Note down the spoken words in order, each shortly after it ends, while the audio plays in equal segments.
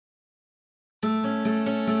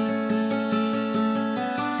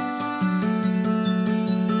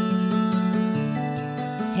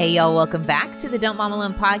Hey, y'all, welcome back to the Don't Mom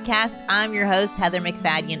Alone podcast. I'm your host, Heather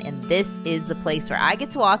McFadden, and this is the place where I get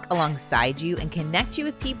to walk alongside you and connect you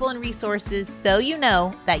with people and resources so you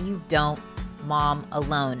know that you don't mom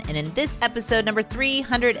alone. And in this episode, number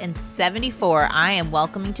 374, I am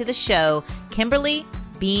welcoming to the show Kimberly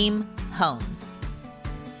Beam Holmes.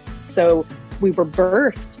 So we were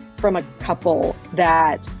birthed from a couple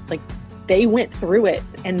that they went through it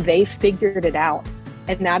and they figured it out.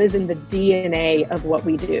 And that is in the DNA of what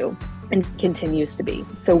we do and continues to be.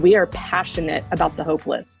 So we are passionate about the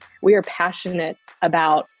hopeless. We are passionate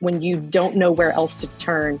about when you don't know where else to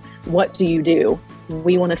turn, what do you do?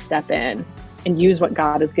 We want to step in and use what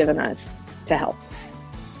God has given us to help.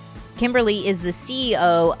 Kimberly is the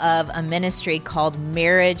CEO of a ministry called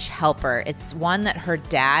Marriage Helper. It's one that her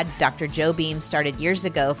dad, Dr. Joe Beam, started years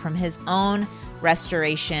ago from his own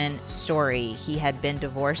restoration story. He had been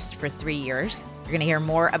divorced for 3 years. You're going to hear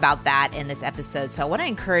more about that in this episode. So I want to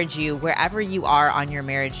encourage you, wherever you are on your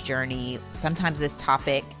marriage journey, sometimes this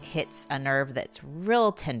topic hits a nerve that's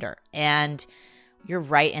real tender and you're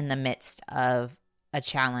right in the midst of a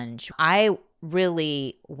challenge. I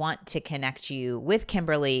really want to connect you with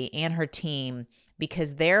Kimberly and her team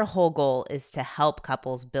because their whole goal is to help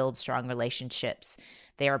couples build strong relationships.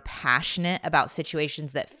 They are passionate about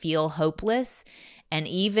situations that feel hopeless. And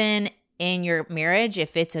even in your marriage,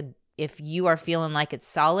 if you are feeling like it's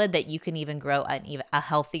solid, that you can even grow a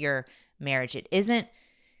healthier marriage. It isn't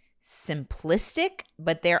simplistic,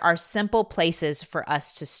 but there are simple places for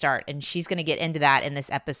us to start. And she's going to get into that in this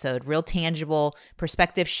episode. Real tangible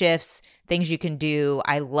perspective shifts, things you can do.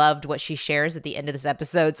 I loved what she shares at the end of this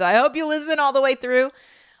episode. So I hope you listen all the way through.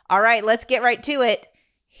 All right, let's get right to it.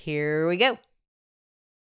 Here we go.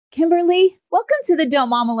 Kimberly, welcome to the Don't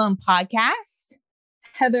Mom Alone podcast.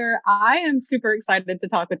 Heather, I am super excited to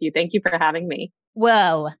talk with you. Thank you for having me.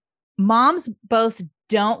 Well, moms both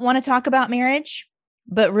don't want to talk about marriage,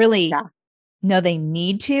 but really know they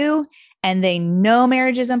need to. And they know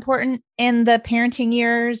marriage is important in the parenting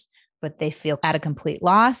years, but they feel at a complete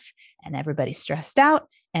loss and everybody's stressed out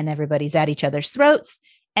and everybody's at each other's throats.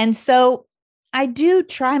 And so I do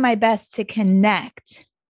try my best to connect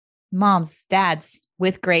moms, dads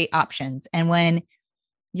with great options. And when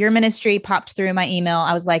your ministry popped through my email,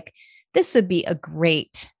 I was like, this would be a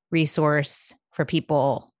great resource for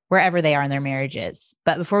people wherever they are in their marriages.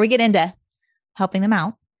 But before we get into helping them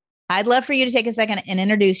out, I'd love for you to take a second and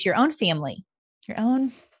introduce your own family, your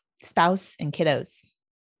own spouse and kiddos.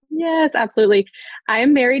 Yes, absolutely. I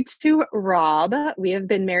am married to Rob. We have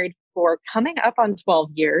been married for coming up on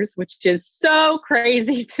 12 years, which is so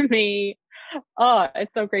crazy to me. Oh,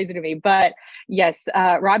 it's so crazy to me. But yes,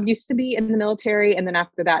 Rob used to be in the military. And then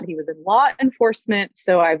after that, he was in law enforcement.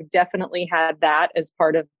 So I've definitely had that as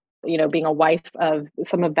part of, being a wife, of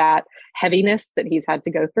some of that heaviness that he's had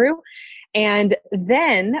to go through. And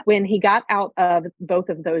then when he got out of both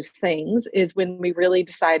of those things is when we really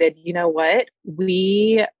decided, you know what,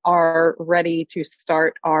 we are ready to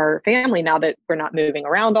start our family now that we're not moving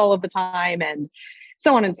around all of the time and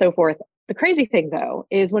so on and so forth. The crazy thing, though,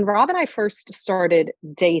 is when Rob and I first started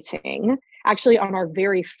dating, actually on our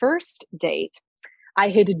very first date, I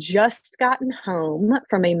had just gotten home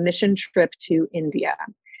from a mission trip to India.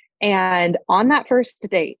 And on that first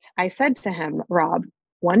date, I said to him, Rob,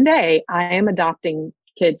 one day I am adopting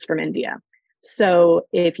kids from India. So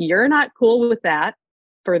if you're not cool with that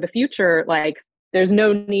for the future, there's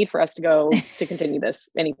no need for us to go to continue this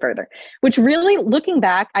any further, which really, looking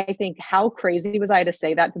back, I think how crazy was I to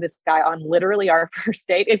say that to this guy on literally our first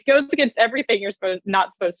date? It goes against everything you're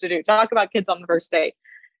not supposed to do. Talk about kids on the first date.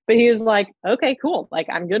 But he was like, okay, cool.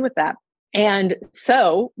 I'm good with that. And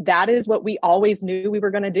so that is what we always knew we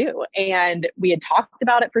were going to do. And we had talked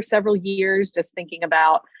about it for several years, just thinking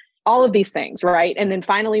about all of these things, right? And then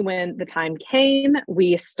finally, when the time came,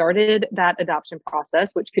 we started that adoption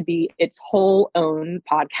process, which could be its whole own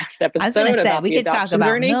podcast episode. I was going to say, we could talk about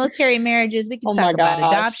journey. Military marriages. We could talk about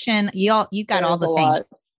adoption. You got all the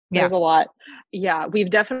things. There's a lot. Yeah.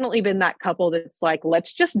 We've definitely been that couple that's like,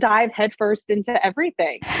 let's just dive headfirst into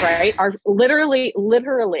everything, right?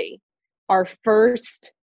 Literally our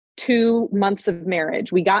first 2 months of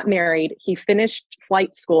marriage, we got married. He finished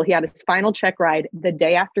flight school. He had his final check ride the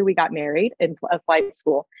day after we got married in flight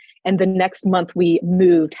school. And the next month we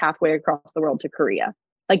moved halfway across the world to Korea.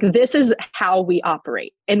 This is how we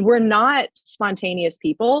operate. And we're not spontaneous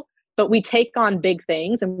people, but we take on big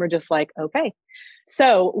things and we're just like, okay.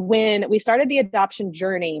 So when we started the adoption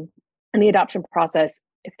journey and the adoption process,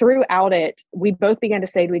 throughout it, we both began to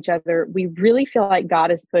say to each other, we really feel like God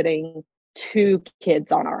is putting 2 kids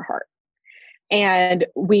on our heart. And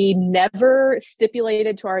we never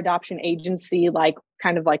stipulated to our adoption agency,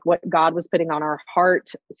 kind of like what God was putting on our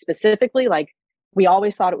heart specifically. Like we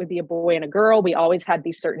always thought it would be a boy and a girl. We always had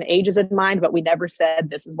these certain ages in mind, but we never said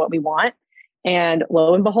this is what we want. And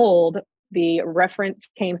lo and behold, the reference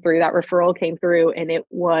came through, that referral came through, and it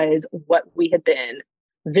was what we had been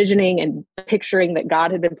visioning and picturing that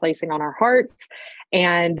God had been placing on our hearts.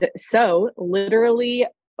 And so literally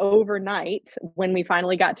overnight, when we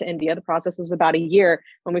finally got to India, the process was about a year.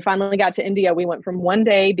 When we finally got to India, we went from one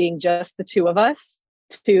day being just the two of us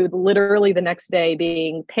to literally the next day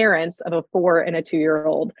being parents of a 4 and a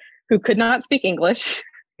 2-year-old who could not speak English,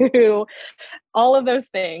 who all of those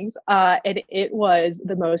things. And it was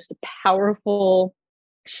the most powerful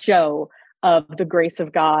show of the grace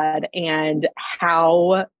of God and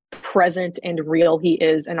how present and real he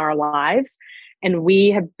is in our lives. And we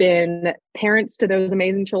have been parents to those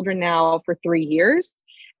amazing children now for 3 years.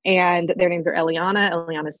 And their names are Eliana.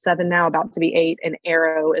 Eliana's 7 now, about to be 8. And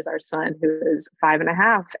Arrow is our son, who is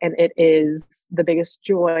 5.5. And it is the biggest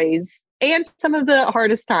joys and some of the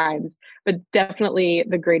hardest times, but definitely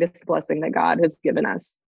the greatest blessing that God has given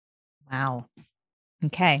us. Wow.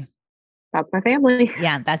 Okay. That's my family.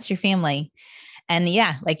 Yeah, that's your family. And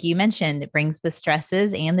yeah, like you mentioned, it brings the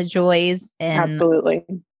stresses and the joys and Absolutely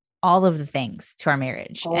all of the things to our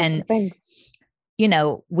marriage. all And, of the things.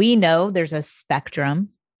 we know there's a spectrum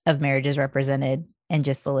of marriages represented in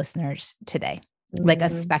just the listeners today, like a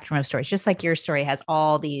spectrum of stories, just like your story has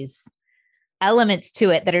all these elements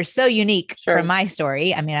to it that are so unique from my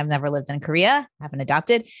story. I mean, I've never lived in Korea, I haven't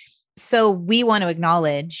adopted. So we want to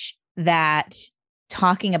acknowledge that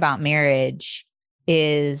talking about marriage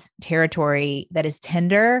is territory that is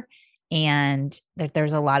tender and that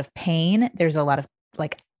there's a lot of pain. There's a lot of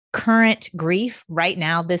like current grief right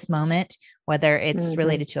now, this moment, whether it's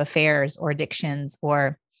related to affairs or addictions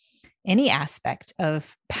or any aspect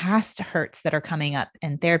of past hurts that are coming up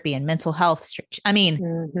in therapy and mental health. I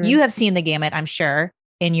mean, you have seen the gamut, I'm sure,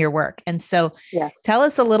 in your work. And so tell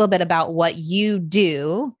us a little bit about what you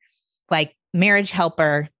do, like Marriage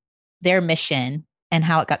Helper, their mission, and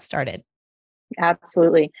how it got started.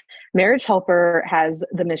 Absolutely. Marriage Helper has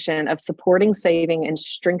the mission of supporting, saving, and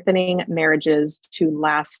strengthening marriages to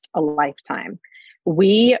last a lifetime.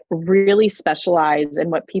 We really specialize in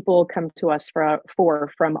what people come to us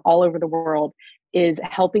for from all over the world is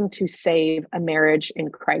helping to save a marriage in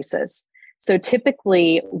crisis. So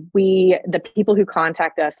typically the people who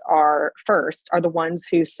contact us are the ones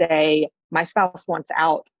who say, my spouse wants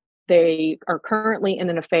out. They are currently in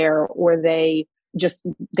an affair, or they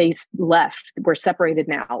left, we're separated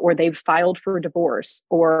now, or they've filed for divorce,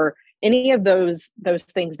 or any of those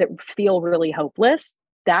things that feel really hopeless.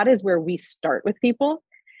 That is where we start with people,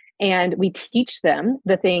 and we teach them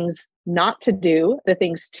the things not to do, the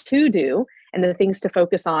things to do, and the things to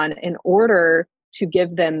focus on in order to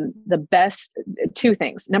give them the best 2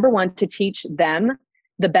 things. Number 1, to teach them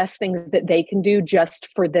the best things that they can do just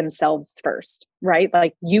for themselves first, right?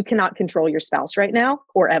 Like you cannot control your spouse right now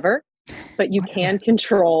or ever, but you can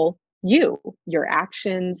control your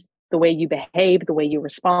actions, the way you behave, the way you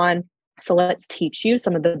respond. So let's teach you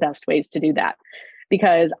some of the best ways to do that.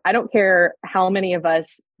 Because I don't care how many of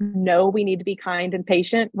us know we need to be kind and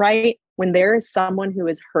patient, right? When there is someone who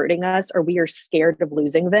is hurting us or we are scared of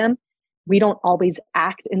losing them, we don't always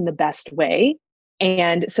act in the best way.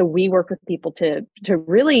 And so we work with people to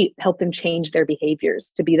really help them change their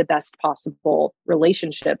behaviors to be the best possible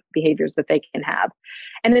relationship behaviors that they can have.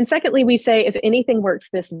 And then secondly, we say, if anything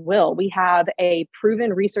works, this will. We have a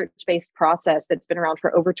proven research-based process that's been around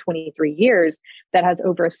for over 23 years that has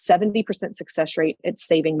over a 70% success rate at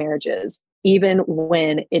saving marriages, even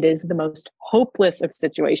when it is the most hopeless of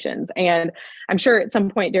situations. And I'm sure at some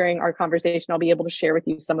point during our conversation, I'll be able to share with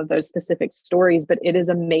you some of those specific stories, but it is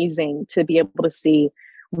amazing to be able to see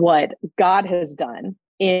what God has done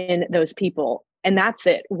in those people. And that's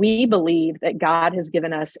it. We believe that God has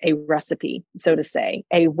given us a recipe, so to say,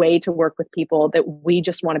 a way to work with people that we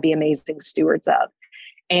just want to be amazing stewards of.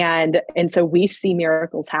 And so we see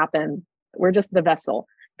miracles happen. We're just the vessel.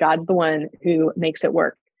 God's the one who makes it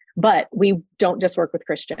work. But we don't just work with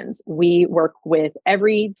Christians. We work with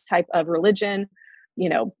every type of religion,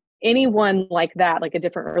 anyone like that, like a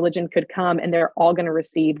different religion could come and they're all going to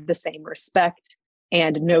receive the same respect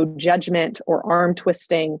and no judgment or arm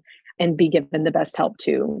twisting, and be given the best help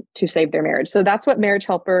to save their marriage. So that's what Marriage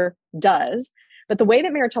Helper does. But the way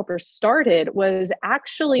that Marriage Helper started was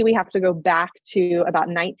actually, we have to go back to about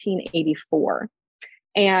 1984.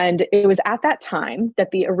 And it was at that time that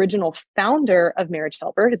the original founder of Marriage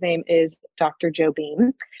Helper, his name is Dr. Joe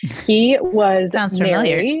Beam. He was Sounds married.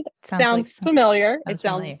 familiar. Sounds familiar. It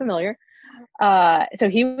sounds familiar. So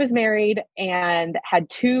he was married and had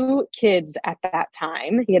two kids at that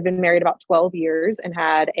time. He had been married about 12 years and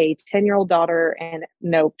had a 10-year-old daughter and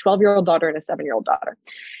 12-year-old daughter and a 7-year-old daughter.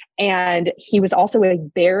 And he was also a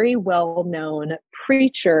very well-known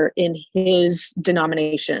preacher in his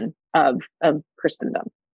denomination of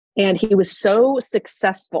Christendom. And he was so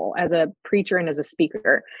successful as a preacher and as a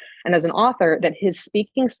speaker and as an author that his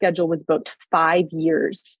speaking schedule was booked 5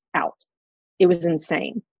 years out. It was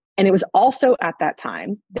insane. And it was also at that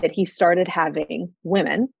time that he started having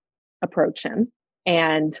women approach him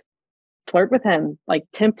and flirt with him, like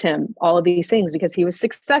tempt him, all of these things, because he was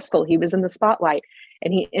successful. He was in the spotlight.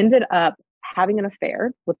 And he ended up having an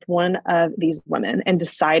affair with one of these women and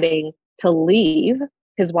deciding to leave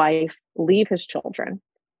his wife, leave his children,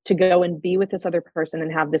 to go and be with this other person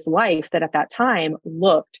and have this life that at that time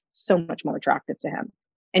looked so much more attractive to him.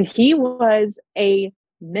 And he was a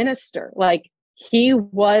minister, like he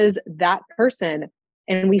was that person.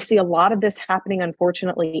 And we see a lot of this happening,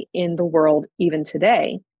 unfortunately, in the world even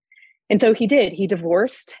today. And so he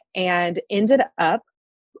divorced and ended up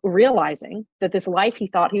realizing that this life he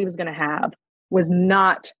thought he was going to have was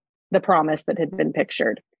not the promise that had been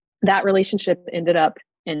pictured. That relationship ended up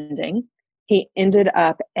ending. He ended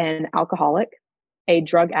up an alcoholic, a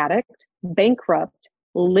drug addict, bankrupt,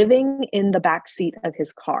 living in the backseat of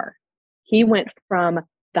his car. He went from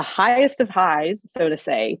the highest of highs, so to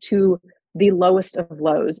say, to the lowest of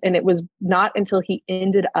lows. And it was not until he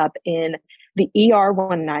ended up in the ER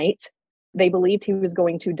one night, they believed he was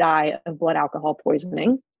going to die of blood alcohol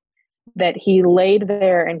poisoning, that he laid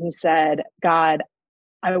there and he said, God,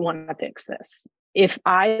 I want to fix this. If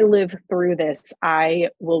I live through this, I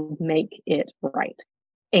will make it right.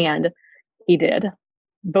 And he did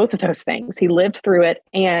both of those things. He lived through it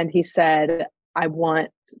and he said, I want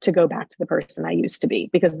to go back to the person I used to be,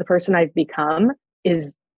 because the person I've become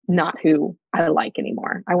is not who I like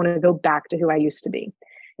anymore. I want to go back to who I used to be.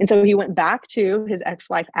 And so he went back to his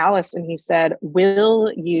ex-wife, Alice, and he said,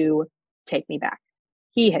 will you take me back?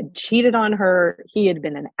 He had cheated on her. He had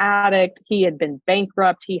been an addict. He had been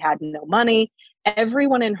bankrupt. He had no money.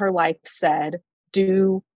 Everyone in her life said,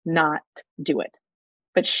 do not do it.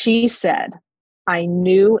 But she said, I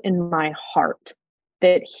knew in my heart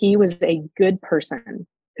that he was a good person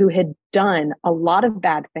who had done a lot of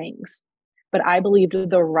bad things, but I believed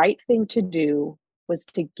the right thing to do was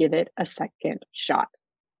to give it a second shot,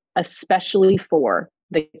 especially for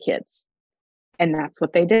the kids. And that's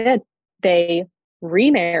what they did. They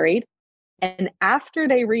remarried, and after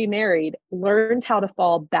they remarried, learned how to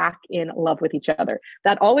fall back in love with each other.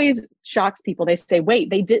 That always shocks people. They say, wait,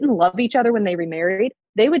 they didn't love each other when they remarried.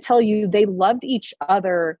 They would tell you they loved each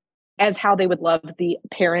other as how they would love the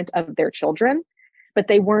parent of their children, but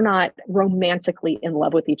they were not romantically in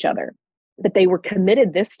love with each other. But they were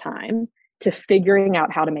committed this time to figuring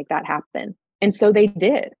out how to make that happen. And so they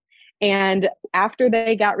did. And after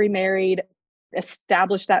they got remarried,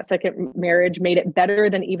 established that second marriage, made it better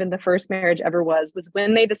than even the first marriage ever was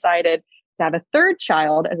when they decided to have a third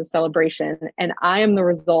child as a celebration. And I am the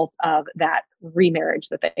result of that remarriage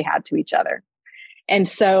that they had to each other. And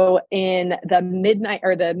so in the mid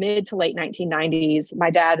to late 1990s, my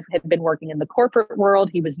dad had been working in the corporate world.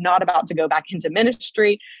 He was not about to go back into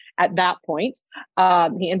ministry at that point.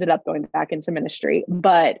 He ended up going back into ministry,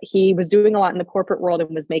 but he was doing a lot in the corporate world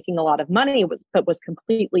and was making a lot of money, but was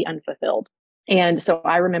completely unfulfilled. And so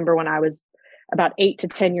I remember when I was about 8 to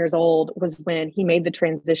 10 years old was when he made the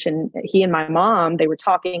transition. He and my mom, they were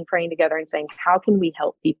talking, praying together and saying, how can we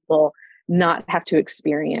help people not have to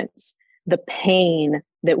experience the pain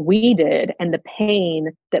that we did and the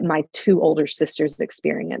pain that my two older sisters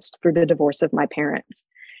experienced through the divorce of my parents?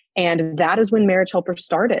 And that is when Marriage Helper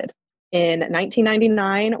started. In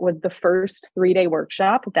 1999 was the first 3-day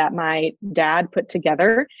workshop that my dad put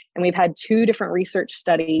together. And we've had 2 different research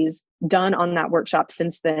studies done on that workshop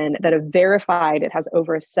since then that have verified it has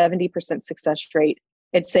over a 70% success rate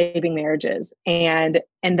at saving marriages. And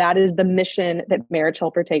that is the mission that Marriage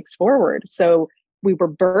Helper takes forward. So we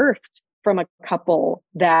were birthed from a couple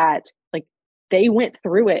that they went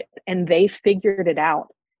through it and they figured it out.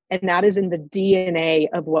 And that is in the DNA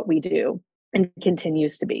of what we do and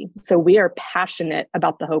continues to be. So we are passionate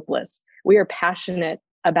about the hopeless. We are passionate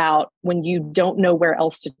about when you don't know where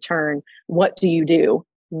else to turn, what do you do?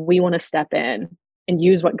 We want to step in and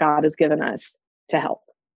use what God has given us to help.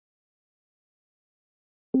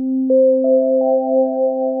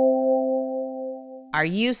 Are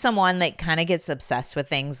you someone that kind of gets obsessed with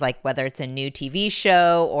things like whether it's a new TV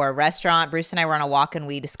show or a restaurant? Bruce and I were on a walk and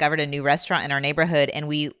we discovered a new restaurant in our neighborhood, and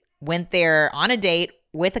we went there on a date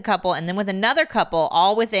with a couple and then with another couple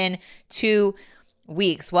all within 2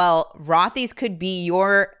 weeks. Well, Rothy's could be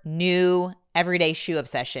your new everyday shoe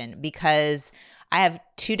obsession because I have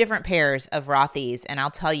two different pairs of Rothy's, and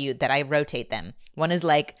I'll tell you that I rotate them. One is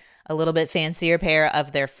like a little bit fancier pair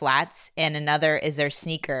of their flats, and another is their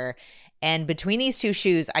sneaker. And between these two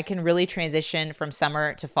shoes, I can really transition from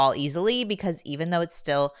summer to fall easily because even though it's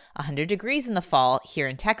still 100 degrees in the fall here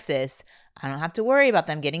in Texas, I don't have to worry about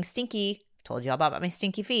them getting stinky. I've told you all about my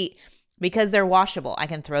stinky feet because they're washable. I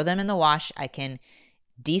can throw them in the wash. I can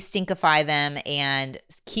de-stinkify them and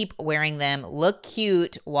keep wearing them, look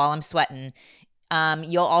cute while I'm sweating.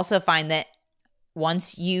 You'll also find that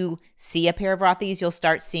once you see a pair of Rothy's, you'll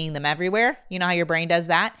start seeing them everywhere. You know how your brain does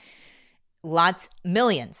that?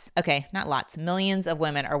 Millions of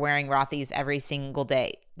women are wearing Rothy's every single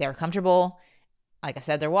day. They're comfortable. Like I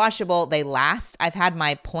said, they're washable. They last. I've had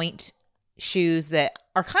my point shoes that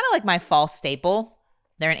are kind of like my fall staple.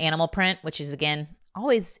 They're an animal print, which is, again,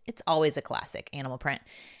 it's always a classic animal print.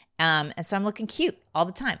 And so I'm looking cute all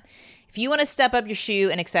the time. If you want to step up your shoe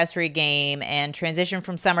and accessory game and transition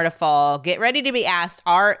from summer to fall, get ready to be asked,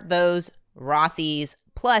 are those Rothy's?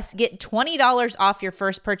 Plus, get $20 off your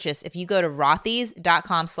first purchase if you go to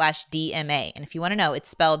rothys.com/DMA. And if you want to know, it's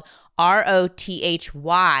spelled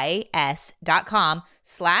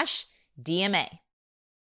ROTHYS.com/DMA.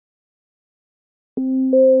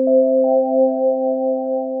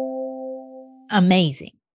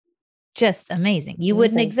 Amazing. Just amazing. You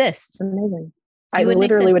wouldn't exist. Amazing. I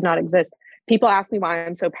literally would not exist. People ask me why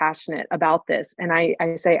I'm so passionate about this. And I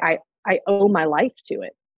say, I owe my life to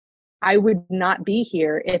it. I would not be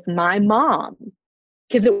here if my mom,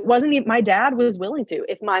 because it wasn't even, my dad was willing to,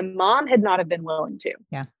 if my mom had not have been willing to.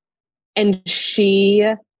 Yeah. And she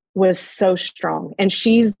was so strong. And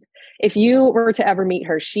if you were to ever meet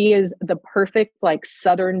her, she is the perfect, like,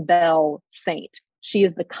 Southern belle saint. She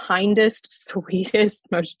is the kindest, sweetest,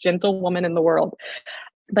 most gentle woman in the world.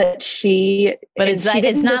 But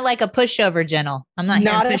it's not like a pushover gentle. I'm not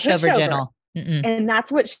hearing pushover gentle. Mm-mm. And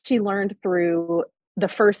that's what she learned through the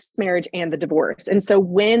first marriage and the divorce. And so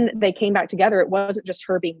when they came back together, it wasn't just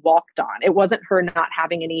her being walked on. It wasn't her not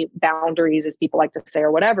having any boundaries, as people like to say, or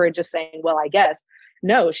whatever, and just saying, well, I guess.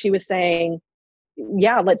 No, she was saying,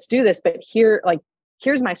 yeah, let's do this. But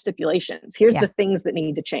here's my stipulations. Here's the things that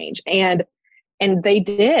need to change. And they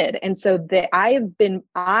did. And so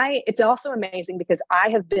it's also amazing because I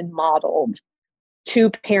have been modeled to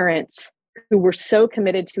parents who were so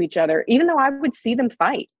committed to each other, even though I would see them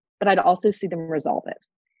fight, but I'd also see them resolve it.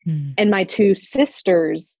 Mm. And my two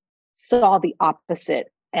sisters saw the opposite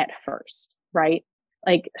at first, right?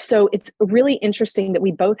 So it's really interesting that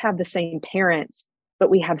we both have the same parents, but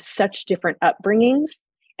we have such different upbringings,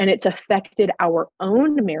 and it's affected our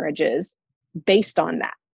own marriages based on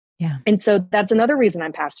that. Yeah. And so that's another reason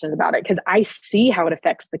I'm passionate about it, because I see how it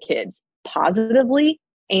affects the kids positively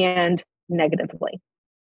and negatively.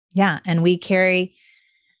 Yeah. And we carry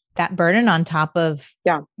that burden on top of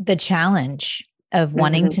the challenge of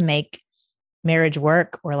wanting to make marriage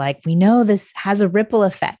work. Or we know this has a ripple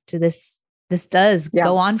effect. This does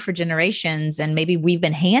go on for generations. And maybe we've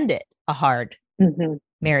been handed a hard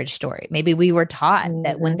marriage story. Maybe we were taught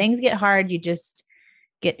that when things get hard, you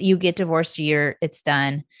get divorced, it's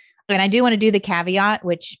done. And I do want to do the caveat,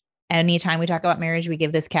 which anytime we talk about marriage, we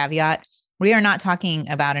give this caveat. We are not talking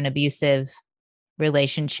about an abusive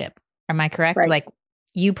relationship. Am I correct? Right.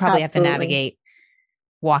 You probably Absolutely. have to navigate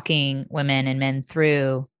walking women and men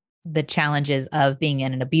through the challenges of being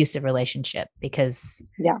in an abusive relationship, because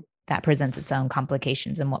that presents its own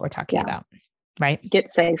complications in what we're talking about. Right? Get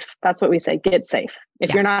safe. That's what we say. Get safe.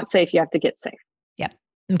 If you're not safe, you have to get safe. Yep.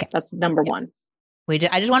 Okay. That's number one. I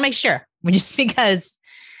just want to make sure. Because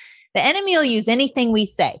the enemy will use anything we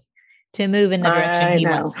say to move in the direction he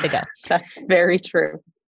wants to go. That's very true.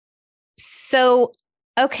 So,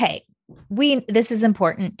 okay. This is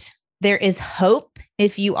important. There is hope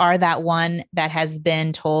if you are that one that has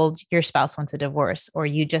been told your spouse wants a divorce, or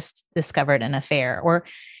you just discovered an affair, or,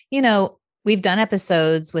 we've done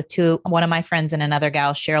episodes with one of my friends and another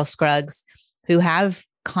gal, Cheryl Scruggs, who have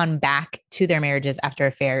gone back to their marriages after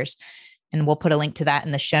affairs. And we'll put a link to that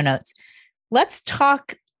in the show notes. Let's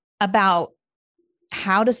talk about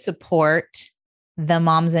how to support the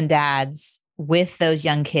moms and dads with those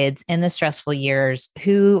young kids in the stressful years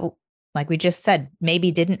who, like we just said,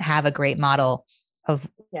 maybe didn't have a great model of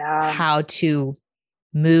how to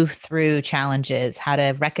move through challenges, how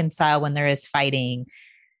to reconcile when there is fighting.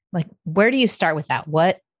 Where do you start with that?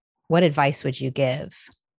 What advice would you give?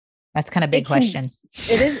 That's kind of a big question.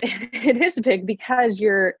 It is big, because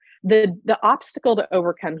the obstacle to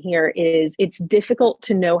overcome here is it's difficult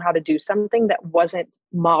to know how to do something that wasn't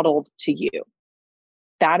modeled to you.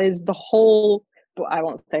 That is the whole I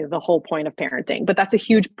won't say the whole point of parenting, but that's a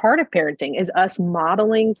huge part of parenting, is us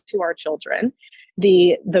modeling to our children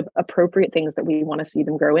the appropriate things that we want to see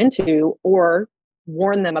them grow into, or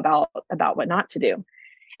warn them about what not to do.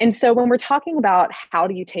 And so when we're talking about how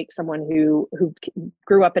do you take someone who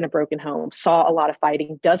grew up in a broken home, saw a lot of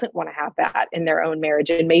fighting, doesn't want to have that in their own marriage,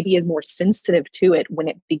 and maybe is more sensitive to it when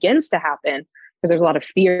it begins to happen, because there's a lot of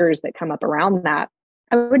fears that come up around that,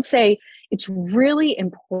 I would say it's really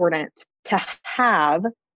important to have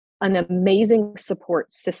an amazing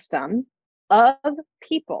support system of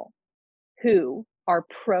people who are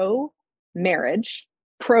pro marriage,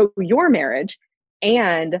 pro your marriage,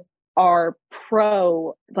 and are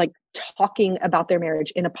pro like talking about their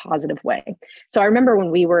marriage in a positive way. So I remember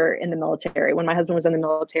when we were in the military, when my husband was in the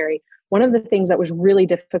military, one of the things that was really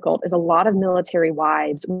difficult is a lot of military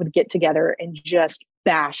wives would get together and just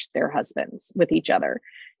bash their husbands with each other,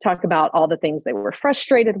 talk about all the things they were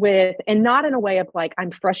frustrated with, and not in a way of like,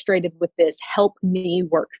 I'm frustrated with this, help me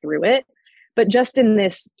work through it, but just in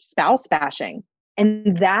this spouse bashing.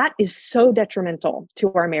 And that is so detrimental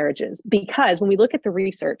to our marriages, because when we look at the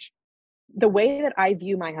research, the way that I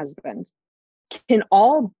view my husband can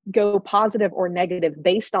all go positive or negative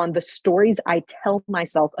based on the stories I tell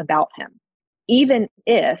myself about him, even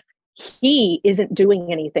if he isn't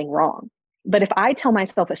doing anything wrong. But if I tell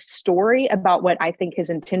myself a story about what I think his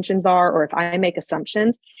intentions are, or if I make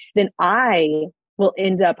assumptions, then I will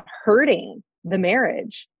end up hurting the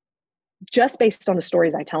marriage just based on the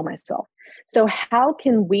stories I tell myself. So how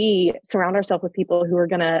can we surround ourselves with people who are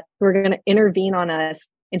gonna intervene on us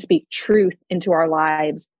and speak truth into our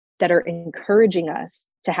lives, that are encouraging us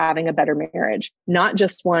to having a better marriage, not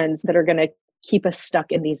just ones that are going to keep us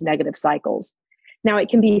stuck in these negative cycles? Now, it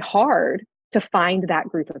can be hard to find that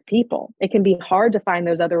group of people. It can be hard to find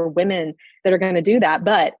those other women that are going to do that.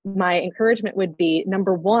 But my encouragement would be,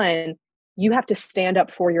 number one, you have to stand up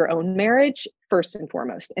for your own marriage first and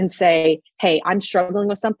foremost and say, hey, I'm struggling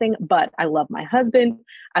with something, but I love my husband.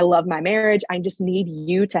 I love my marriage. I just need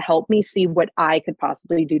you to help me see what I could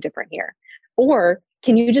possibly do different here. Or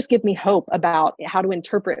can you just give me hope about how to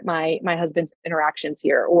interpret my husband's interactions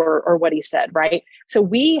here, or what he said, right? So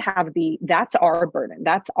we have that's our burden.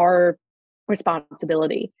 That's our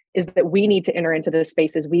responsibility, is that we need to enter into the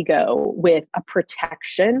space as we go with a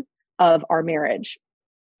protection of our marriage.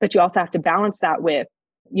 But you also have to balance that with,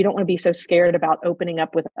 you don't want to be so scared about opening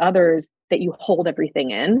up with others that you hold everything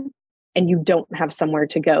in and you don't have somewhere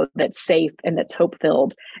to go that's safe and that's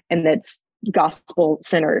hope-filled and that's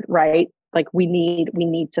gospel-centered, right? Like we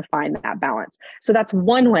need to find that balance. So that's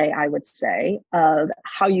one way I would say of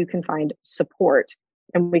how you can find support.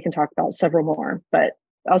 And we can talk about several more, but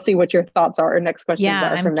I'll see what your thoughts are or next questions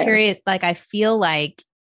are from there. I'm curious. Like, I feel like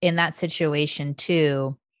in that situation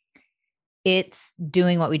too, it's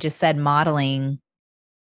doing what we just said, modeling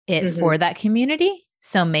it for that community.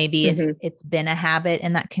 So maybe if it's been a habit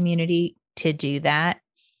in that community to do that,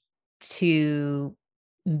 to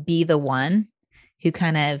be the one who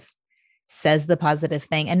kind of says the positive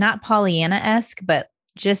thing, and not Pollyanna-esque, but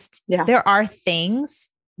just there are things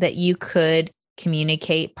that you could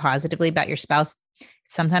communicate positively about your spouse.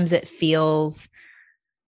 Sometimes it feels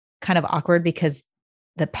kind of awkward because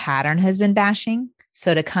the pattern has been bashing.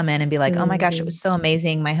 So to come in and be like, oh my gosh, it was so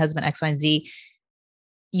amazing, my husband X, Y, and Z.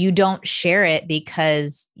 You don't share it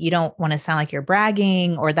because you don't want to sound like you're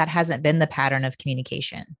bragging, or that hasn't been the pattern of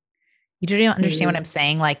communication. You don't understand what I'm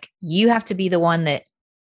saying? Like, you have to be the one that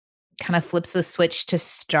kind of flips the switch to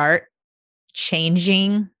start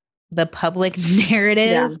changing the public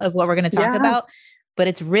narrative of what we're going to talk about. But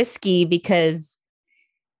it's risky because,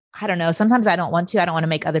 I don't know, sometimes I don't want to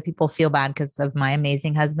make other people feel bad because of my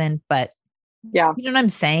amazing husband, but you know what I'm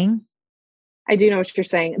saying? I do know what you're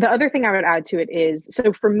saying. The other thing I would add to it is,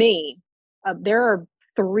 so for me, there are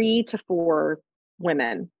 3 to 4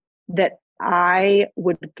 women that I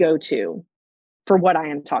would go to for what I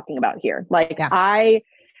am talking about here. Like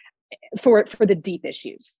for the deep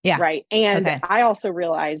issues. Right. And I also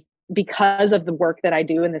realized, because of the work that I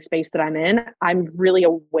do in the space that I'm in, I'm really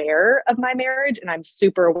aware of my marriage, and I'm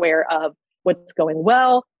super aware of what's going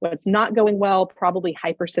well, what's not going well, probably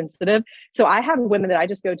hypersensitive. So I have women that I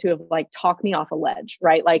just go to of like, talk me off a ledge,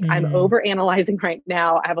 right? Like I'm over analyzing right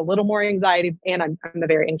now. I have a little more anxiety, and I'm a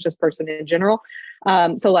very anxious person in general.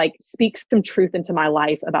 So like, speak some truth into my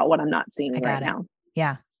life about what I'm not seeing right now.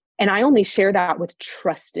 Yeah. And I only share that with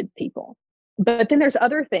trusted people. But then there's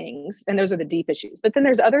other things, and those are the deep issues. But then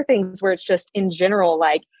there's other things where it's just in general,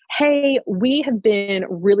 like, hey, we have been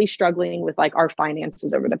really struggling with like our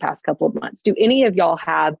finances over the past couple of months. Do any of y'all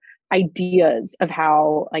have ideas of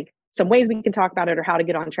how, like, some ways we can talk about it or how to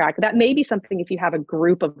get on track? That may be something if you have a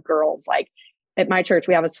group of girls, like at my church,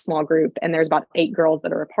 we have a small group and there's about 8 girls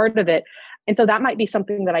that are a part of it. And so that might be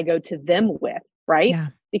something that I go to them with, right? Yeah.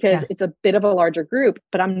 Because Yeah. it's a bit of a larger group,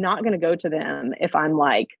 but I'm not going to go to them if I'm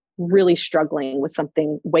like really struggling with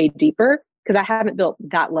something way deeper, because I haven't built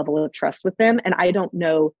that level of trust with them. And I don't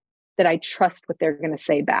know that I trust what they're going to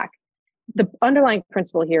say back. The underlying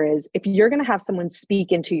principle here is if you're going to have someone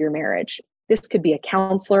speak into your marriage, this could be a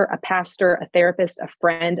counselor, a pastor, a therapist, a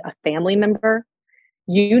friend, a family member.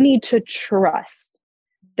 You need to trust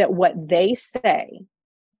that what they say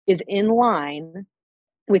is in line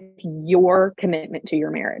with your commitment to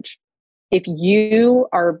your marriage. If you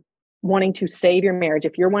are wanting to save your marriage,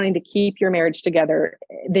 if you're wanting to keep your marriage together,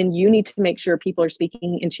 then you need to make sure people are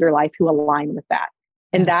speaking into your life who align with that.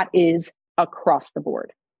 And that is across the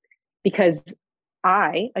board. Because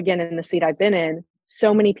again, in the seat I've been in,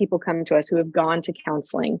 so many people come to us who have gone to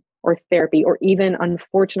counseling or therapy, or even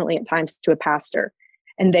unfortunately at times to a pastor.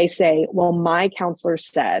 And they say, well, my counselor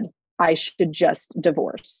said I should just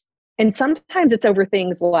divorce. And sometimes it's over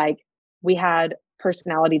things like we had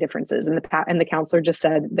personality differences and the counselor just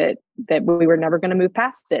said that we were never going to move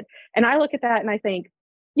past it. And I look at that and I think,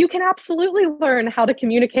 you can absolutely learn how to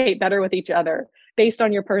communicate better with each other based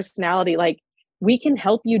on your personality. Like, we can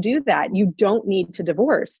help you do that. You don't need to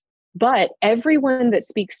divorce. But everyone that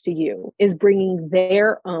speaks to you is bringing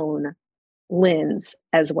their own lens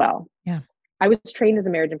as well. Yeah. I was trained as a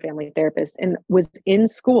marriage and family therapist and was in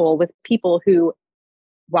school with people who,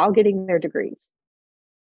 while getting their degrees,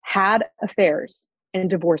 had affairs and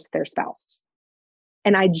divorced their spouse.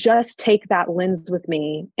 And I just take that lens with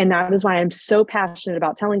me. And that is why I'm so passionate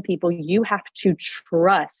about telling people you have to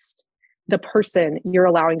trust the person you're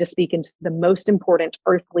allowing to speak into the most important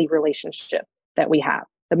earthly relationship that we have.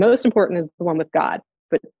 The most important is the one with God.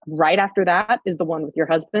 But right after that is the one with your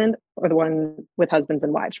husband or the one with husbands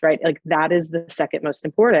and wives, right? Like, that is the second most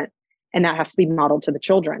important. And that has to be modeled to the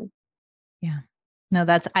children. Yeah. No,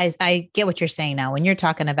 I get what you're saying now. When you're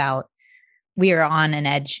talking about we are on an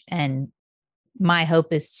edge and my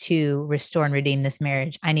hope is to restore and redeem this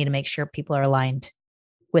marriage, I need to make sure people are aligned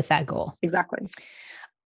with that goal. Exactly.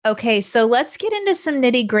 Okay. So let's get into some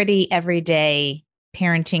nitty gritty everyday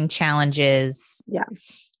parenting challenges. Yeah.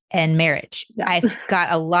 And marriage. Yeah. I've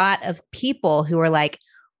got a lot of people who are like,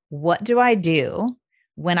 what do I do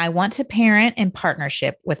when I want to parent in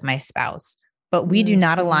partnership with my spouse, but we do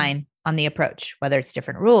not align on the approach, whether it's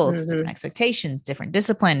different rules, different expectations, different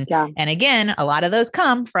discipline. Yeah. And again, a lot of those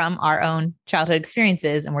come from our own childhood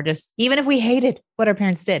experiences. And we're just, even if we hated what our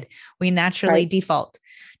parents did, we naturally default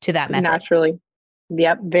to that method. Naturally.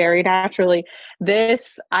 Yep. Very naturally.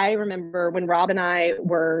 I remember when Rob and I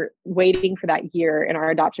were waiting for that year in our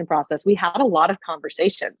adoption process, we had a lot of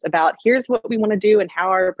conversations about here's what we want to do and how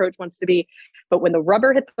our approach wants to be. But when the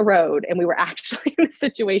rubber hit the road and we were actually in a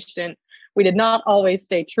situation, we did not always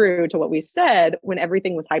stay true to what we said when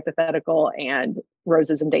everything was hypothetical and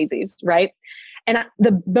roses and daisies, right? And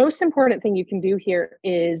the most important thing you can do here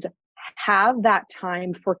is have that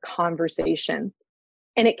time for conversation.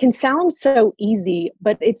 And it can sound so easy,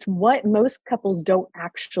 but it's what most couples don't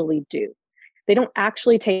actually do. They don't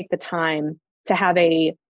actually take the time to have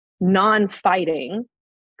a non-fighting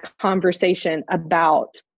conversation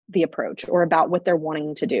about the approach or about what they're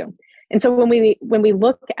wanting to do. And so when we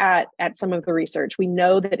look at some of the research, we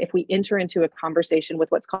know that if we enter into a conversation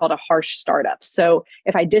with what's called a harsh startup. So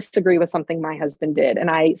if I disagree with something my husband did and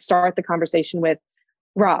I start the conversation with,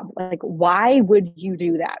 Rob, like, why would you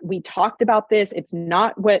do that? We talked about this. It's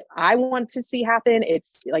not what I want to see happen.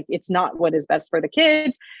 It's not what is best for the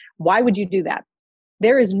kids. Why would you do that?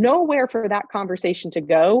 There is nowhere for that conversation to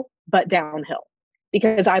go but downhill,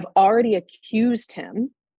 because I've already accused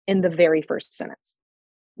him in the very first sentence.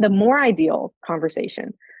 The more ideal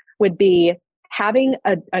conversation would be having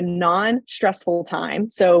a non-stressful time.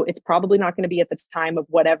 So it's probably not going to be at the time of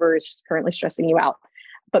whatever is currently stressing you out.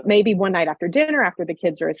 But maybe one night after dinner, after the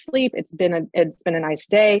kids are asleep, it's been a nice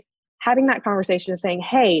day, having that conversation of saying,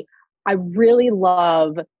 hey, I really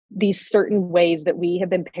love these certain ways that we have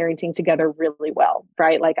been parenting together really well,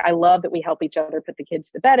 right? Like, I love that we help each other put the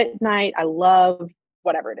kids to bed at night. I love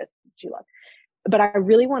whatever it is that you love. But I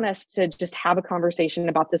really want us to just have a conversation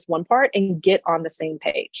about this one part and get on the same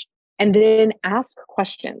page. And then ask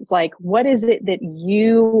questions like, what is it that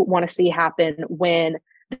you want to see happen when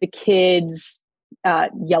the kids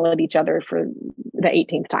yell at each other for the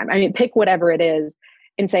 18th time? I mean, pick whatever it is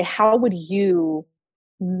and say, how would you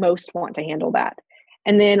most want to handle that?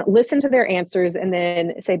 And then listen to their answers and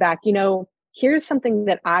then say back, here's something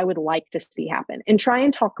that I would like to see happen, and try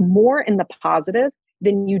and talk more in the positive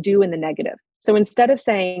than you do in the negative. So instead of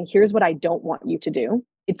saying, here's what I don't want you to do,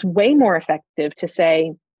 it's way more effective to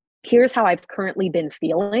say, Here's how I've currently been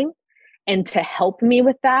feeling. And to help me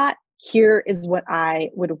with that, here is what I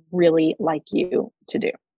would really like you to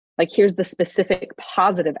do. Like, here's the specific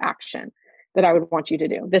positive action that I would want you to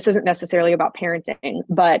do. This isn't necessarily about parenting,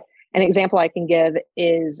 but an example I can give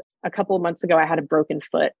is a couple of months ago, I had a broken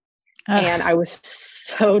foot. Ugh. And I was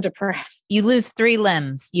so depressed. You lose 3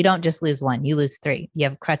 limbs. You don't just lose one. You lose 3. You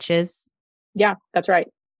have crutches. Yeah, that's right.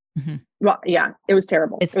 Mm-hmm. Well, yeah, it was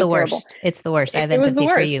terrible. It's the worst. Terrible. It's the worst. I have empathy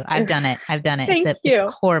for you. I've done it. Thank you.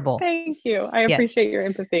 It's horrible. Thank you. I appreciate your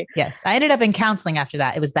empathy. Yes. I ended up in counseling after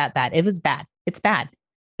that. It was that bad. It was bad. It's bad.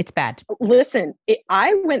 It's bad. Listen,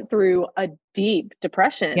 I went through a deep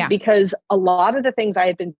depression because a lot of the things I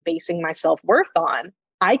had been basing my self-worth on,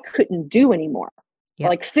 I couldn't do anymore. Yep.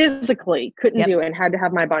 Like physically couldn't do and had to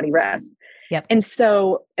have my body rest. Yep. And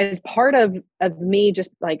so as part of me, just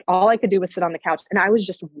like all I could do was sit on the couch and I was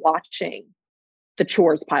just watching the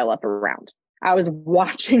chores pile up around. I was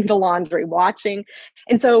watching the laundry,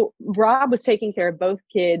 And so Rob was taking care of both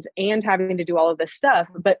kids and having to do all of this stuff.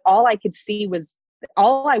 But all I could see was,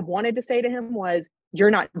 all I wanted to say to him was,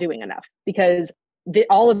 you're not doing enough because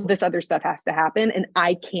all of this other stuff has to happen and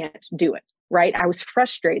I can't do it. Right. I was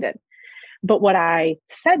frustrated. But what I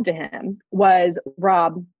said to him was,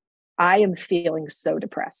 Rob, I am feeling so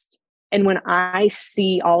depressed. And when I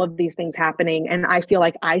see all of these things happening and I feel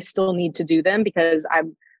like I still need to do them because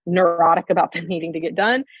I'm neurotic about them needing to get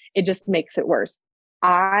done, it just makes it worse.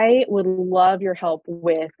 I would love your help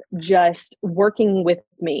with just working with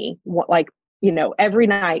me, like, every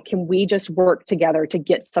night, can we just work together to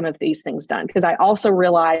get some of these things done? Because I also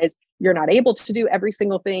realize you're not able to do every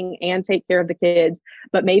single thing and take care of the kids,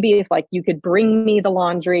 but maybe if you could bring me the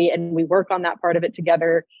laundry and we work on that part of it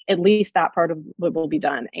together, at least that part of it will be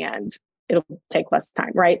done and it'll take less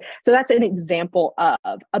time, right? So that's an example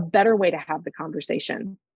of a better way to have the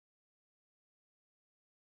conversation.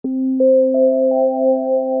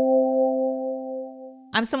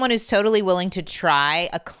 I'm someone who's totally willing to try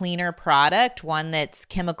a cleaner product, one that's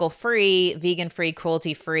chemical free, vegan free,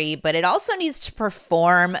 cruelty free, but it also needs to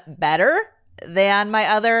perform better than my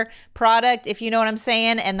other product, if you know what I'm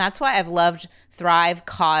saying. And that's why I've loved Thrive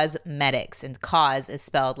Cosmetics, and cause is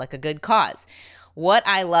spelled like a good cause. What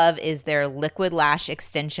I love is their Liquid Lash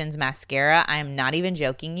Extensions Mascara. I'm not even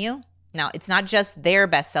joking you. Now, it's not just their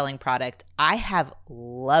best-selling product. I have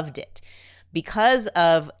loved it because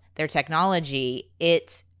of their technology.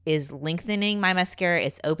 It is lengthening my mascara.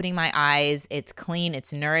 It's opening my eyes. It's clean.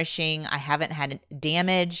 It's nourishing. I haven't had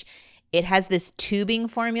damage. It has this tubing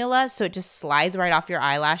formula, so it just slides right off your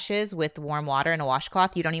eyelashes with warm water and a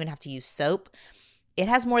washcloth. You don't even have to use soap. It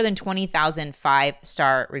has more than 20,000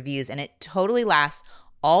 5-star reviews, and it totally lasts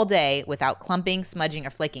all day without clumping, smudging, or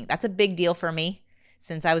flaking. That's a big deal for me.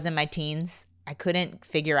 Since I was in my teens, I couldn't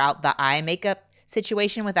figure out the eye makeup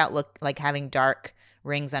situation without having dark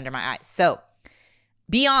rings under my eyes. So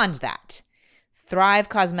beyond that, Thrive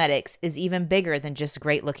Cosmetics is even bigger than just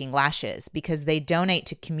great looking lashes because they donate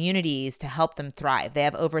to communities to help them thrive. They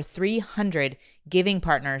have over 300 giving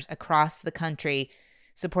partners across the country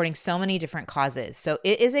supporting so many different causes. So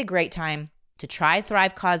it is a great time to try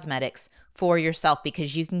Thrive Cosmetics for yourself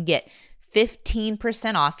because you can get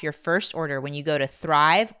 15% off your first order when you go to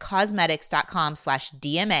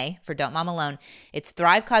thrivecosmetics.com/DMA for Don't Mom Alone. It's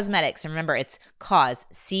Thrive Cosmetics. And remember, it's cause,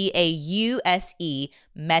 CAUSE,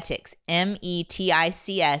 Metics,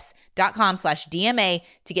 METICS.com/DMA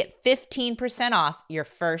to get 15% off your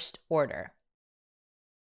first order.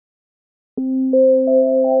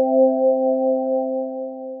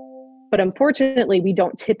 But unfortunately, we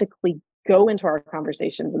don't typically go into our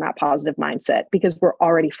conversations in that positive mindset because we're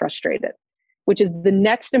already frustrated, which is the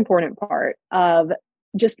next important part of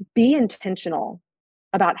just be intentional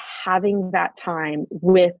about having that time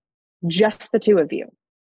with just the two of you.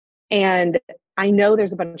 And I know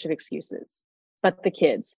there's a bunch of excuses, but the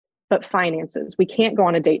kids, but finances, we can't go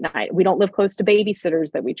on a date night. We don't live close to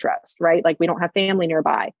babysitters that we trust, right? Like we don't have family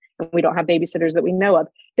nearby and we don't have babysitters that we know of.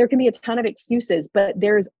 There can be a ton of excuses, but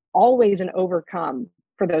there's always an overcome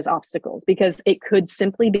for those obstacles because it could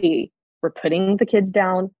simply be we're putting the kids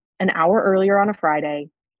down an hour earlier on a Friday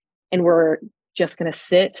and we're just going to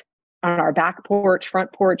sit on our back porch,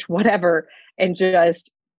 front porch, whatever, and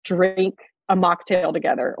just drink a mocktail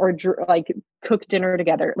together or cook dinner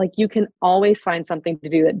together. Like you can always find something to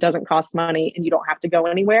do that doesn't cost money and you don't have to go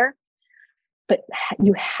anywhere, but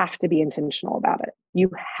you have to be intentional about it.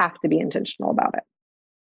 You have to be intentional about it.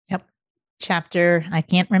 Yep. I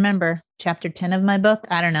can't remember, chapter 10 of my book,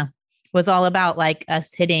 I don't know, was all about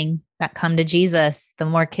us hitting that come to Jesus. The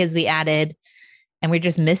more kids we added and we're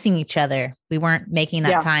just missing each other. We weren't making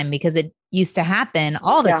that time because it used to happen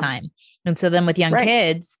all the time. And so then with young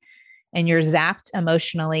kids, and you're zapped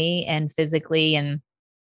emotionally and physically, and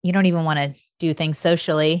you don't even want to do things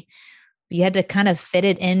socially. You had to kind of fit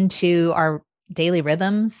it into our daily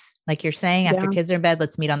rhythms. Like you're saying, after Yeah, kids are in bed,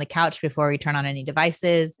 let's meet on the couch before we turn on any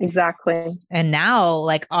devices. exactly. And now,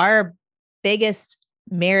 like, our biggest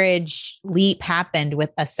marriage leap happened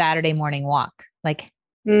with a Saturday morning walk, like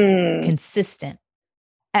consistent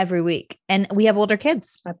every week. And we have older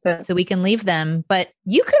kids, That's it. so we can leave them, but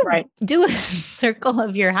you could Right. do a circle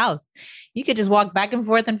of your house. You could just walk back and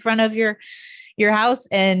forth in front of your house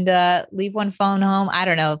and leave one phone home. I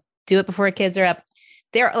don't know. Do it before kids are up.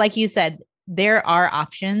 There, like you said, there are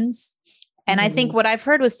options. And I think what I've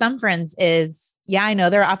heard with some friends is, yeah, I know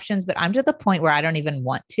there are options, but I'm to the point where I don't even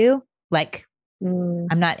want to. Like,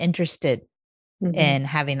 I'm not interested in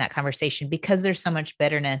having that conversation because there's so much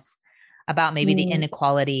bitterness about maybe the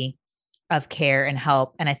inequality of care and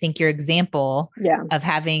help. And I think your example of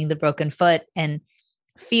having the broken foot and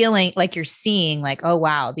feeling like you're seeing like, oh,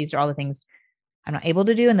 wow, these are all the things I'm not able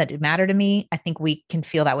to do and that matter to me. I think we can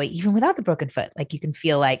feel that way even without the broken foot. Like you can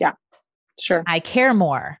feel like, sure, I care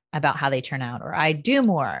more about how they turn out, or I do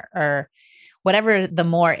more, or whatever the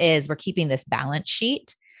more is. We're keeping this balance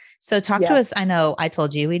sheet. So talk to us. I know I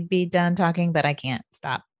told you we'd be done talking, but I can't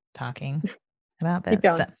stop talking about this.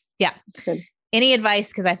 So, yeah. Any advice?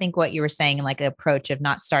 Because I think what you were saying, like an approach of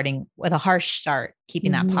not starting with a harsh start,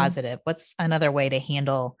 keeping that positive. What's another way to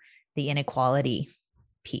handle the inequality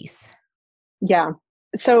piece? Yeah.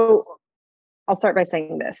 So I'll start by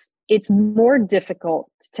saying this. It's more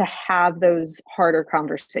difficult to have those harder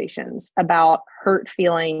conversations about hurt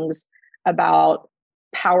feelings, about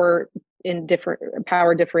power in different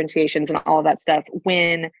power differentiations and all of that stuff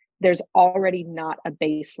when there's already not a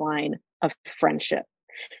baseline of friendship.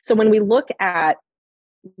 So when we look at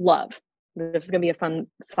love, this is going to be a fun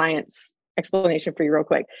science explanation for you real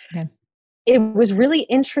quick. Okay. It was really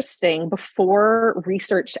interesting before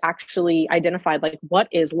research actually identified like what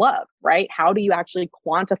is love, right? How do you actually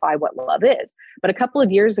quantify what love is? But a couple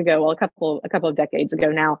of years ago, well, a couple of decades ago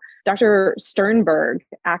now, Dr. Sternberg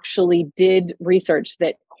actually did research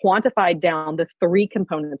that quantified down the 3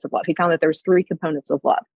 components of love. He found that there's 3 components of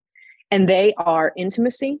love, and they are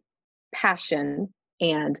intimacy, passion,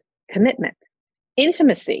 and commitment.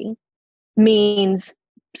 Intimacy means,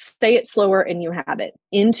 say it slower and you have it,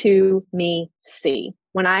 into me see.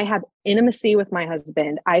 When I have intimacy with my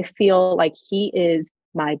husband, I feel like he is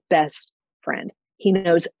my best friend. He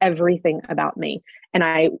knows everything about me, and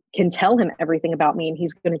I can tell him everything about me, and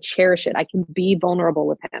he's going to cherish it. I can be vulnerable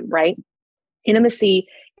with him, right? Intimacy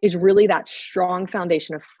is really that strong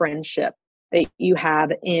foundation of friendship that you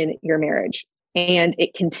have in your marriage. And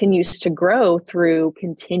it continues to grow through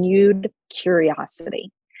continued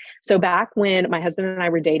curiosity. So back when my husband and I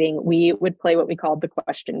were dating, we would play what we called the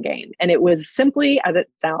question game. And it was simply as it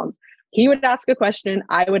sounds. He would ask a question,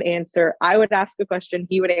 I would answer. I would ask a question,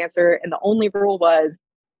 he would answer. And the only rule was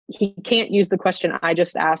he can't use the question I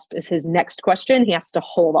just asked as his next question. He has to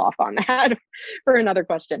hold off on that for another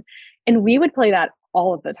question. And we would play that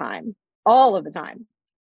all of the time.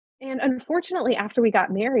 And unfortunately, after we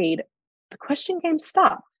got married, the question game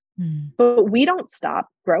stopped. But we don't stop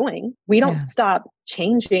growing. We don't stop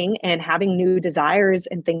changing and having new desires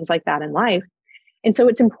and things like that in life. And so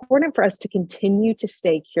it's important for us to continue to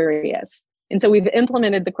stay curious. And so we've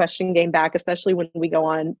implemented the question game back, especially when we go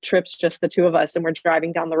on trips, just the 2 of us, and we're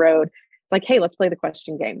driving down the road. It's like, hey, let's play the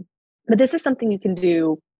question game. But this is something you can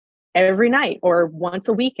do every night or once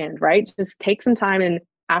a weekend, right? Just take some time and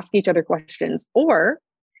ask each other questions, or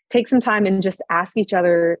take some time and just ask each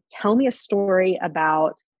other, tell me a story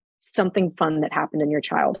about something fun that happened in your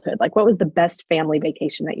childhood. Like, what was the best family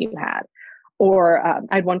vacation that you had? Or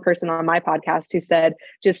I had one person on my podcast who said,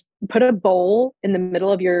 just put a bowl in the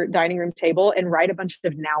middle of your dining room table and write a bunch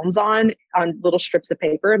of nouns on little strips of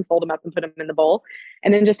paper and fold them up and put them in the bowl.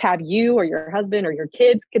 And then just have you or your husband or your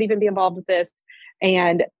kids could even be involved with this,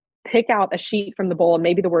 and pick out a sheet from the bowl and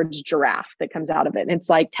maybe the words giraffe that comes out of it. And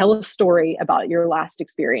it's like, tell a story about your last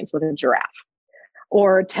experience with a giraffe.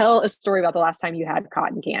 Or tell a story about the last time you had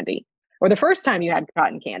cotton candy, or the first time you had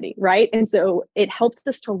cotton candy, right? And so it helps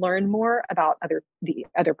us to learn more about the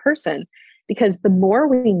other person, because the more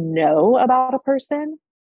we know about a person,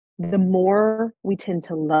 the more we tend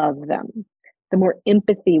to love them, the more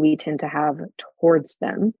empathy we tend to have towards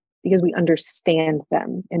them, because we understand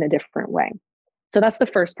them in a different way. So that's the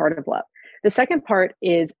first part of love. The second part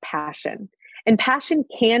is passion. And passion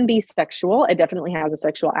can be sexual. It definitely has a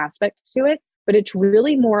sexual aspect to it, but it's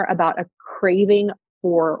really more about a craving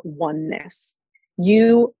for oneness.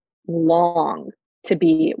 You long to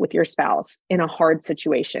be with your spouse in a hard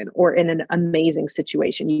situation or in an amazing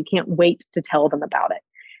situation. You can't wait to tell them about it.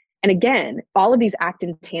 And again, all of these act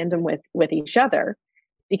in tandem with each other,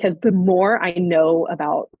 because the more I know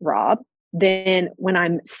about Rob, then when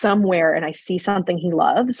I'm somewhere and I see something he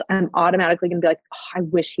loves, I'm automatically going to be like, oh, I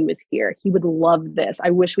wish he was here. He would love this.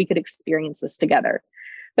 I wish we could experience this together.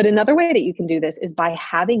 But another way that you can do this is by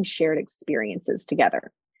having shared experiences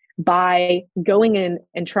together, by going in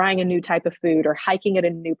and trying a new type of food, or hiking at a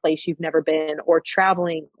new place you've never been, or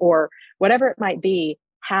traveling, or whatever it might be.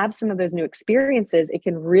 Have some of those new experiences. It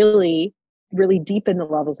can really, really deepen the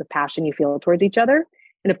levels of passion you feel towards each other.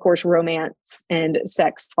 And of course, romance and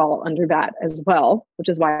sex fall under that as well, which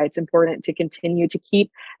is why it's important to continue to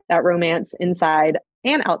keep that romance inside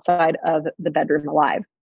and outside of the bedroom alive.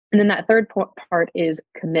 And then that third part is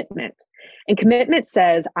commitment. And commitment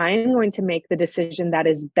says, I'm going to make the decision that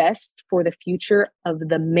is best for the future of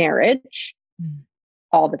the marriage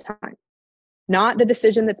all the time. Not the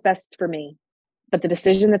decision that's best for me, but the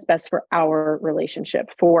decision that's best for our relationship,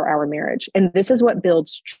 for our marriage. And this is what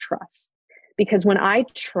builds trust. Because when I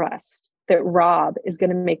trust that Rob is going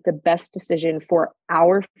to make the best decision for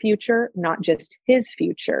our future, not just his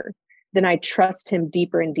future, then I trust him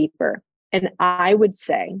deeper and deeper. And I would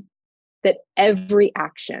say that every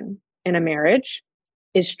action in a marriage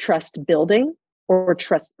is trust building or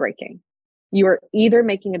trust breaking. You are either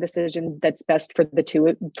making a decision that's best for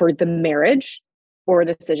the marriage, or a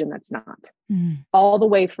decision that's not. All the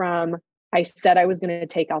way from, I said I was going to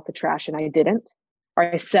take out the trash and I didn't,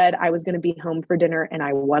 or I said I was going to be home for dinner and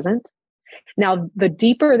I wasn't. Now, the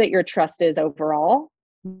deeper that your trust is overall,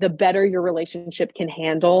 the better your relationship can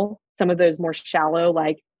handle some of those more shallow,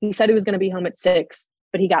 like, he said he was going to be home at 6,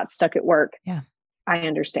 but he got stuck at work. Yeah. I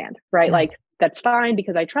understand, right? Yeah. Like, that's fine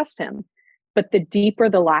because I trust him. But the deeper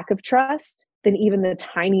the lack of trust, then even the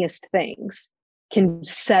tiniest things can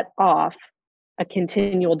set off a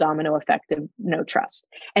continual domino effect of no trust.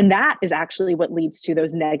 And that is actually what leads to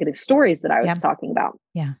those negative stories that I was talking about.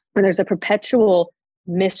 Yeah. When there's a perpetual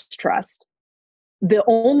mistrust, the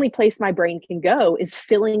only place my brain can go is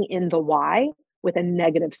filling in the why with a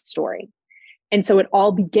negative story. And so it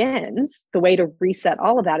all begins, the way to reset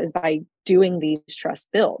all of that is by doing these trust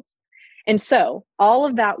builds. And so all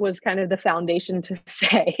of that was kind of the foundation to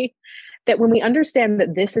say that when we understand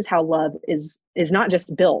that this is how love is not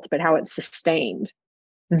just built, but how it's sustained,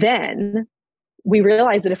 then we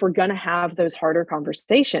realize that if we're going to have those harder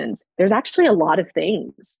conversations, there's actually a lot of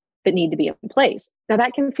things that need to be in place. Now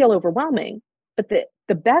that can feel overwhelming, but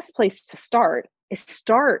the best place to start is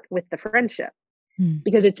start with the friendship,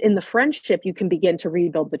 because it's in the friendship you can begin to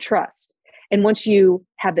rebuild the trust. And once you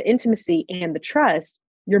have the intimacy and the trust,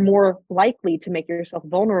 you're more likely to make yourself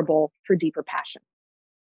vulnerable for deeper passion.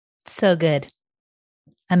 So good.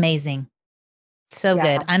 Amazing. So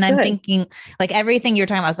good. And I'm thinking, like, everything you're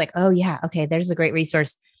talking about, I was like, oh yeah, okay, there's a great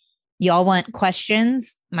resource. Y'all want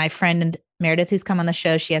questions? My friend Meredith, who's come on the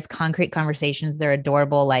show, she has Concrete Conversations. They're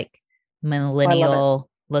adorable, like millennial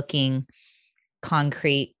looking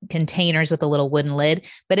concrete containers with a little wooden lid,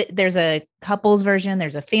 but there's a couples version,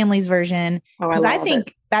 there's a families version. Because I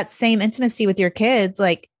think that same intimacy with your kids,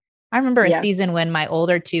 like, I remember a season when my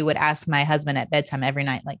older two would ask my husband at bedtime every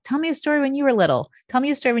night, like, tell me a story when you were little. Tell me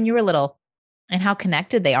a story when you were little, and how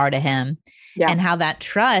connected they are to him, and how that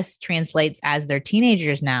trust translates as they're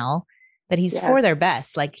teenagers now, that he's for their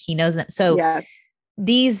best. Like, he knows them. So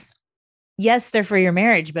these, they're for your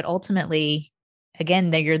marriage, but ultimately,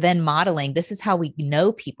 again, you're then modeling. This is how we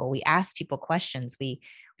know people. We ask people questions. We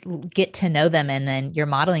get to know them. And then you're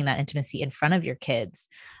modeling that intimacy in front of your kids,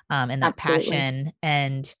 and that passion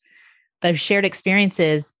and the shared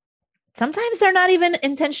experiences. Sometimes they're not even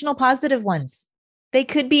intentional positive ones. They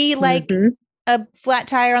could be like a flat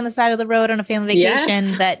tire on the side of the road on a family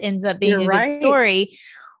vacation that ends up being a good story,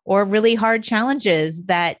 or really hard challenges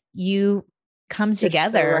that you come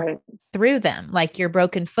together through them, like your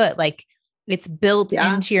broken foot. Like, it's built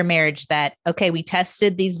into your marriage that, okay, we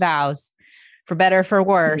tested these vows for better or for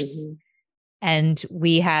worse, and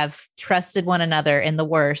we have trusted one another in the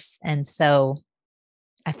worst. And so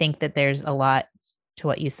I think that there's a lot to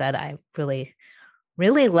what you said. I really,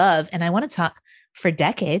 really love, and I want to talk for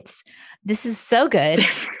decades. This is so good.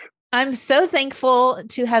 I'm so thankful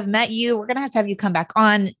to have met you. We're going to have you come back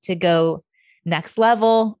on to go next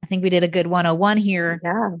level. I think we did a good 101 here.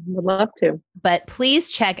 Yeah, would love to. But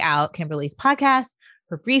please check out Kimberly's podcast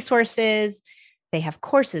for resources. They have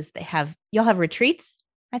courses. Y'all have retreats,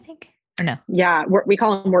 I think, or no? Yeah, we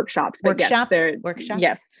call them workshops. Workshops?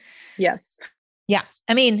 Yes. Yeah.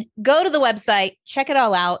 I mean, go to the website, check it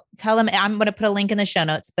all out. Tell them, I'm going to put a link in the show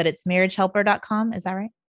notes, but it's marriagehelper.com. Is that right?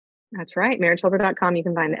 That's right. Marriagehelper.com. You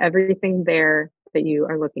can find everything there that you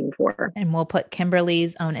are looking for. And we'll put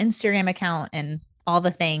Kimberly's own Instagram account and all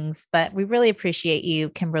the things. But we really appreciate you,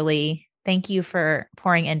 Kimberly. Thank you for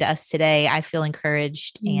pouring into us today. I feel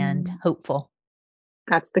encouraged and hopeful.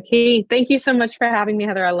 That's the key. Thank you so much for having me,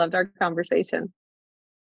 Heather. I loved our conversation.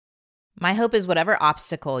 My hope is whatever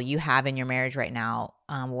obstacle you have in your marriage right now,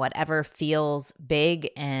 whatever feels big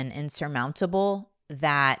and insurmountable,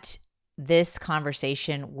 that this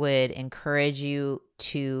conversation would encourage you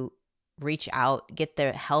to reach out, get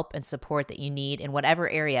the help and support that you need in whatever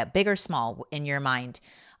area, big or small in your mind,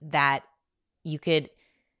 that you could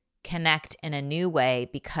connect in a new way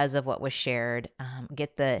because of what was shared.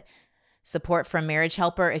 Get the support from Marriage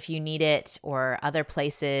Helper if you need it, or other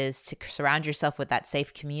places to surround yourself with that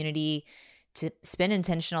safe community, to spend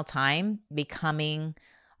intentional time becoming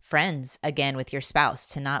friends again with your spouse,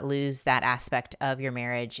 to not lose that aspect of your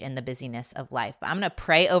marriage in the busyness of life. But I'm going to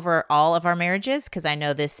pray over all of our marriages because I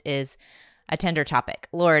know this is a tender topic.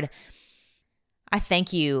 Lord, I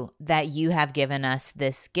thank you that you have given us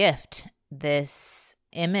this gift, this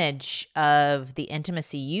image of the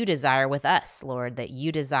intimacy you desire with us, Lord, that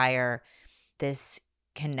you desire this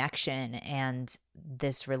connection and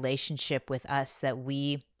this relationship with us, that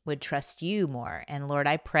we would trust you more. And Lord,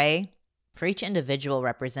 I pray for each individual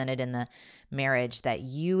represented in the marriage that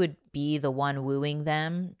you would be the one wooing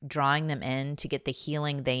them, drawing them in to get the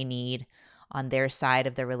healing they need on their side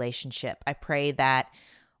of the relationship. I pray that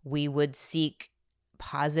we would seek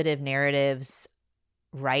positive narratives,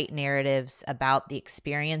 right narratives about the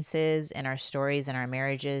experiences in our stories and our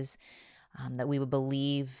marriages, that we would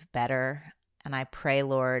believe better. And I pray,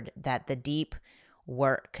 Lord, that the deep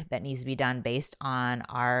work that needs to be done based on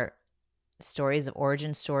our stories of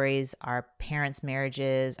origin stories, our parents'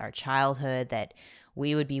 marriages, our childhood, that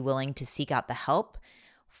we would be willing to seek out the help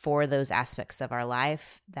for those aspects of our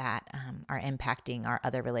life that are impacting our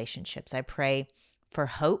other relationships. I pray for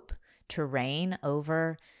hope to reign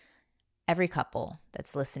over every couple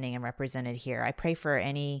that's listening and represented here. I pray for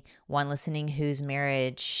anyone listening whose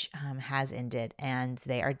marriage has ended and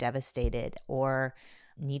they are devastated or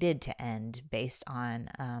needed to end based on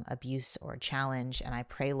abuse or challenge. And I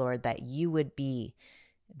pray, Lord, that you would be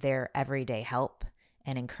their everyday help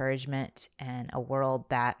and encouragement in a world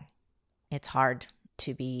that it's hard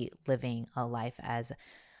to be living a life as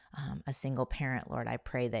a single parent. Lord, I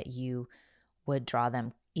pray that you would draw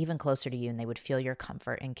them even closer to you and they would feel your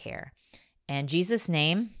comfort and care. In Jesus'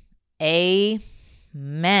 name,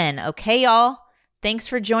 amen. Okay, y'all. Thanks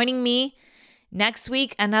for joining me. Next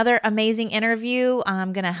week, another amazing interview. We're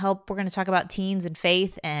going to talk about teens and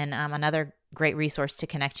faith, and another great resource to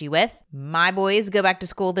connect you with. My boys go back to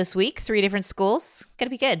school this week, 3 different schools. It's going to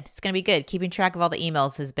be good. It's going to be good. Keeping track of all the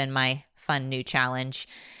emails has been my fun new challenge.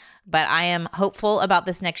 But I am hopeful about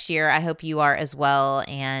this next year. I hope you are as well.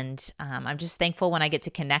 And I'm just thankful when I get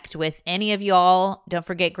to connect with any of y'all. Don't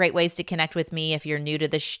forget, great ways to connect with me if you're new to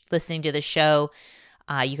listening to the show.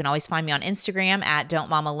 You can always find me on Instagram at Don't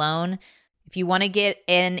Mom Alone. If you want to get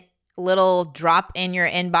a little drop in your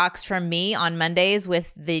inbox from me on Mondays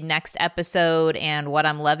with the next episode and what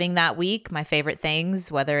I'm loving that week, my favorite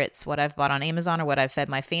things, whether it's what I've bought on Amazon or what I've fed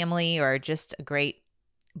my family or just a great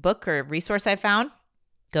book or resource I found,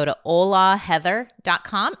 go to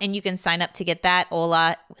holaheather.com and you can sign up to get that.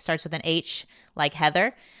 Hola starts with an H like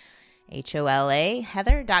Heather, HOLA,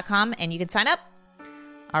 heather.com, and you can sign up.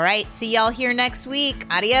 All right, see y'all here next week.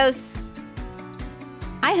 Adios.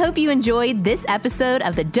 I hope you enjoyed this episode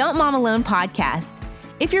of the Don't Mom Alone podcast.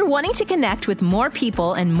 If you're wanting to connect with more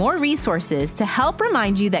people and more resources to help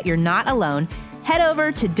remind you that you're not alone, head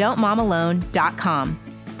over to don'tmomalone.com.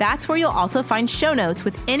 That's where you'll also find show notes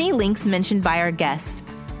with any links mentioned by our guests.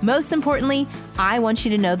 Most importantly, I want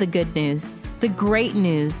you to know the good news, the great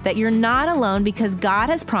news that you're not alone because God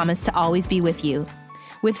has promised to always be with you.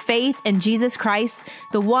 With faith in Jesus Christ,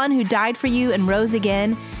 the one who died for you and rose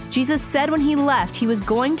again, Jesus said when he left, he was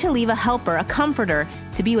going to leave a helper, a comforter,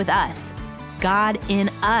 to be with us. God in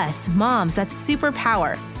us. Moms, that's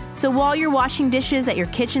superpower. So while you're washing dishes at your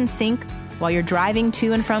kitchen sink, while you're driving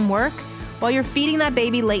to and from work, while you're feeding that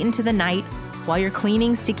baby late into the night, while you're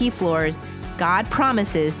cleaning sticky floors, God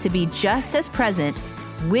promises to be just as present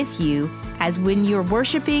with you as when you're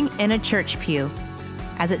worshiping in a church pew.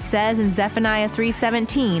 As it says in Zephaniah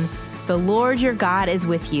 3:17, the Lord your God is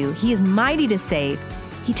with you. He is mighty to save.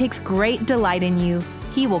 He takes great delight in you.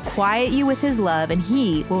 He will quiet you with his love, and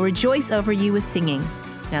he will rejoice over you with singing.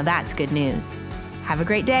 Now that's good news. Have a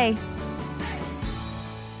great day.